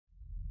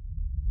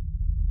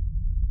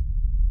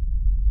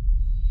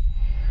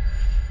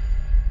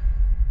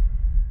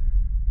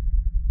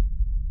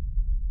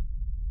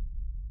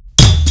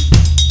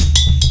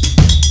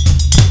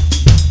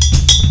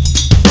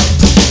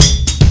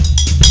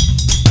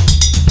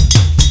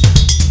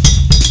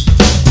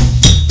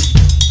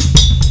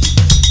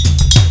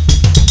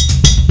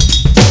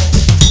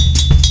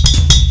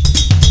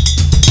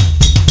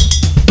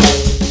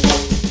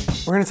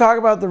going to talk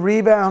about the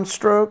rebound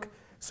stroke.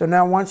 So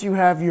now once you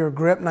have your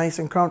grip nice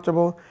and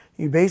comfortable,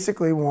 you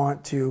basically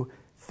want to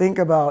think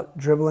about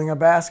dribbling a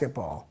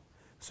basketball.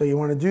 So you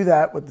want to do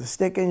that with the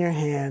stick in your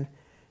hand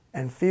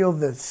and feel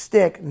the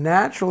stick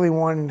naturally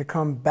wanting to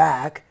come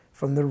back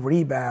from the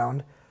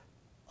rebound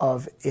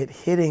of it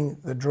hitting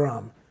the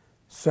drum.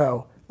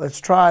 So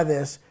let's try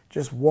this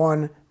just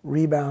one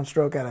rebound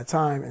stroke at a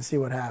time and see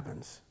what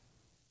happens.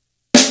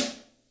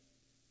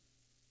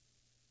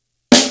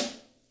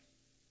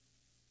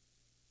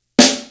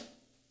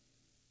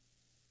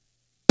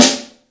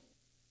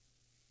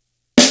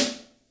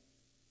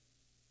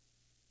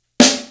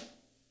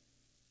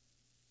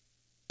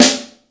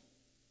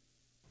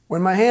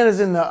 When my hand is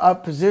in the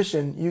up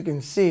position, you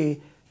can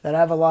see that I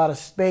have a lot of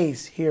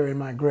space here in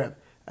my grip.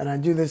 And I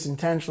do this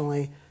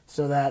intentionally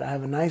so that I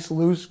have a nice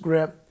loose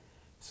grip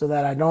so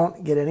that I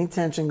don't get any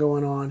tension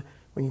going on.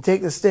 When you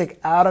take the stick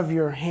out of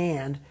your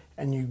hand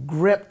and you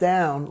grip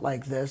down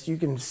like this, you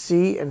can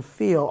see and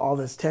feel all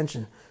this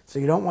tension. So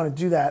you don't want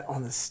to do that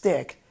on the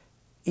stick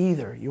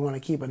either. You want to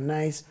keep a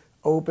nice,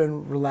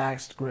 open,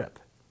 relaxed grip.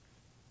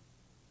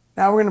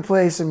 Now we're going to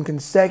play some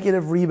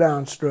consecutive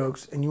rebound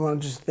strokes, and you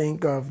want to just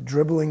think of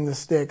dribbling the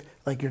stick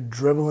like you're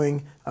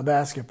dribbling a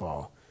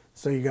basketball.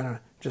 So you're going to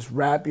just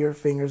wrap your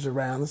fingers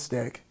around the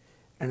stick,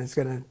 and it's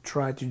going to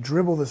try to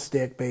dribble the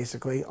stick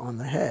basically on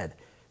the head.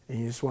 And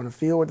you just want to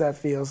feel what that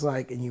feels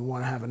like, and you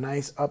want to have a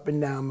nice up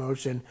and down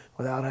motion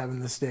without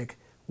having the stick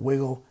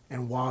wiggle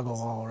and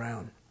woggle all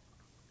around.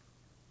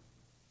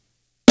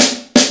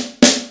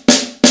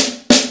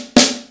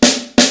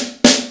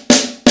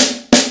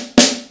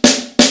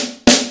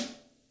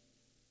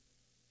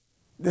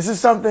 This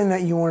is something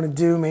that you want to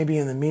do maybe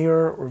in the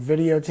mirror or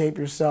videotape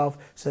yourself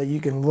so that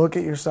you can look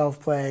at yourself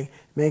playing,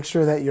 make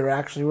sure that you're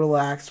actually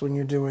relaxed when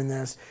you're doing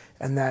this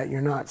and that you're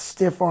not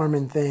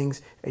stiff-arming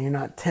things and you're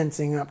not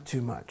tensing up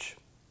too much.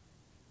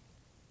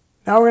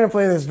 Now we're going to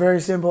play this very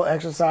simple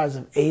exercise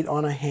of 8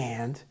 on a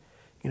hand.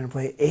 You're going to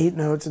play 8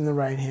 notes in the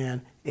right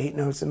hand, 8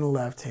 notes in the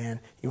left hand.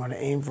 You want to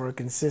aim for a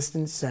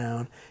consistent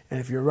sound, and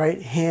if you're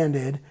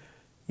right-handed,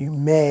 you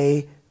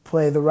may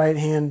play the right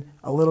hand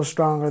a little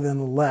stronger than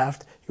the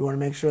left. You want to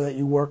make sure that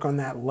you work on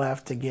that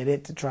left to get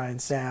it to try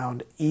and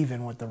sound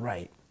even with the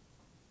right.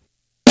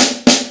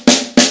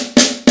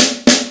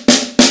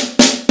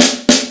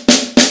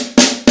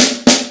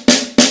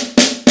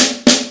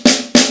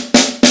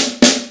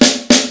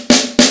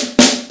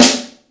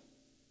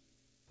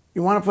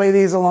 You want to play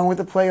these along with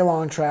the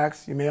play-along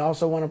tracks. You may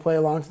also want to play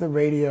along to the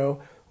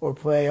radio or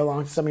play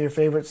along to some of your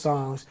favorite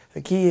songs.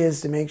 The key is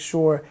to make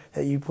sure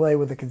that you play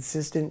with a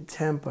consistent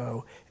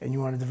tempo, and you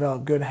want to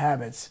develop good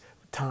habits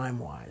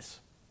time-wise.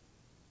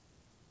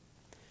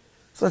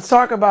 So let's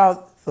talk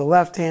about the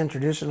left-hand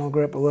traditional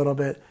grip a little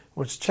bit.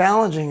 What's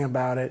challenging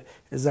about it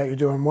is that you're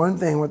doing one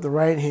thing with the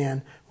right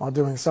hand while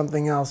doing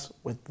something else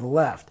with the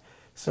left.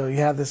 So you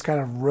have this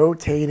kind of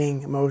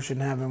rotating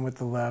motion happening with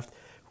the left,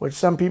 which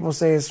some people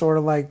say is sort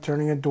of like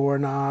turning a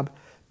doorknob,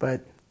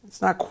 but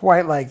it's not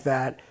quite like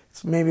that.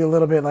 It's maybe a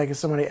little bit like if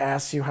somebody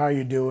asks you how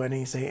you're doing and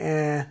you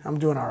say, I'm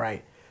doing all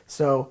right.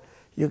 So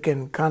you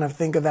can kind of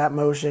think of that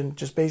motion.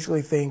 Just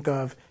basically think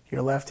of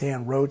your left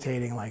hand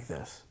rotating like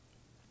this.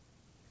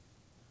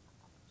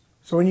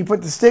 So when you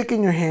put the stick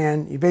in your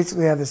hand, you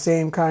basically have the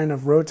same kind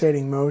of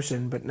rotating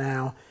motion, but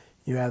now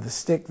you have the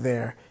stick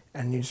there,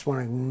 and you just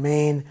want to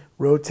remain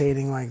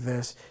rotating like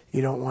this.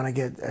 You don't want to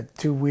get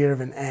too weird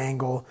of an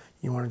angle.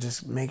 You want to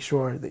just make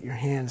sure that your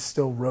hand is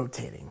still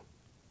rotating.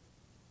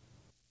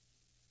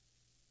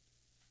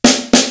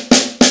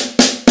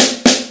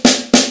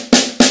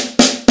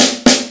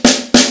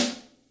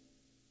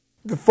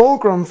 The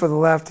fulcrum for the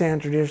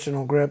left-hand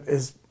traditional grip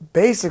is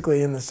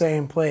basically in the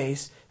same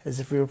place as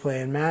if we were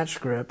playing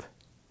match grip.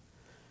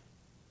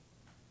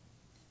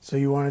 So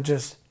you want to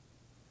just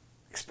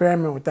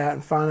experiment with that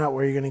and find out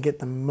where you're going to get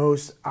the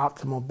most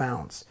optimal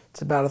bounce.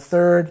 It's about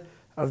 1/3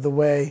 of the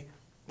way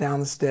down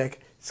the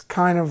stick. It's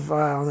kind of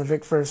on the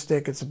Vic First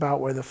stick, it's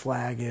about where the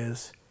flag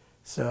is.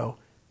 So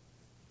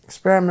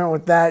experiment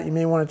with that. You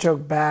may want to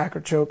choke back or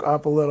choke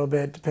up a little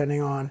bit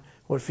depending on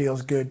what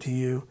feels good to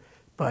you.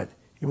 But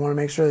you want to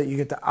make sure that you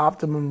get the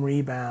optimum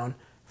rebound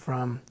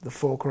from the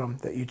fulcrum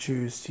that you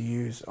choose to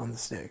use on the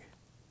stick.